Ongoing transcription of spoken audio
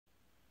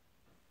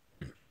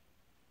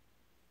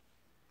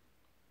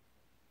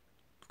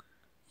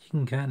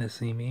can kind of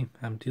see me.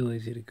 I'm too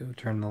lazy to go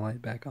turn the light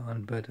back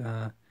on, but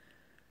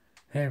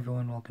hey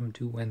everyone, welcome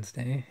to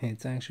Wednesday.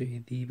 It's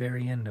actually the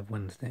very end of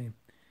Wednesday.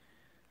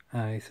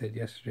 I said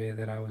yesterday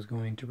that I was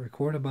going to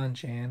record a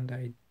bunch, and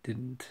I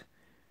didn't.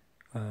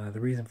 The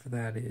reason for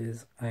that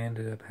is I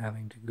ended up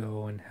having to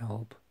go and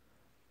help.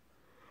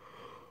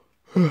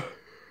 I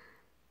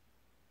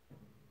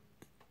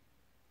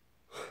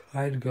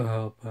had to go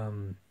help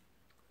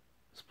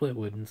split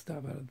wood and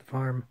stuff out at the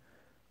farm.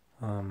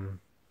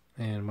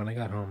 And when I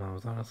got home, I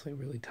was honestly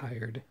really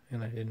tired,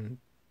 and I didn't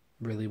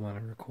really want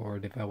to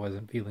record if I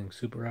wasn't feeling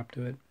super up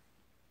to it.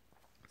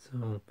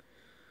 So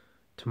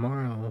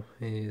tomorrow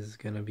is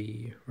going to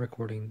be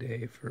recording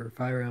day for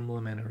Fire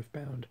Emblem and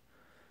Earthbound.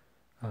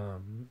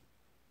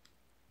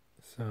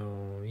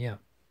 So yeah.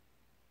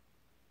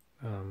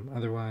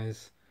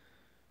 Otherwise,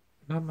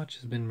 not much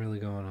has been really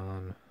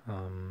going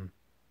on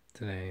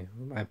today.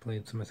 I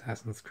played some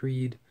Assassin's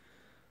Creed.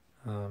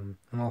 And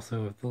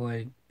also, if the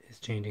light is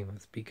changing,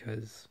 that's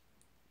because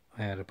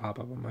I had a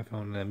pop-up on my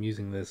phone and I'm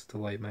using this to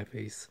light my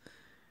face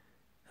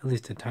at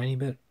least a tiny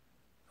bit.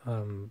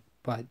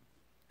 But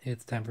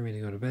it's time for me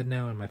to go to bed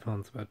now and my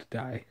phone's about to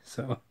die.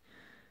 So,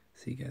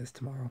 see you guys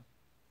tomorrow.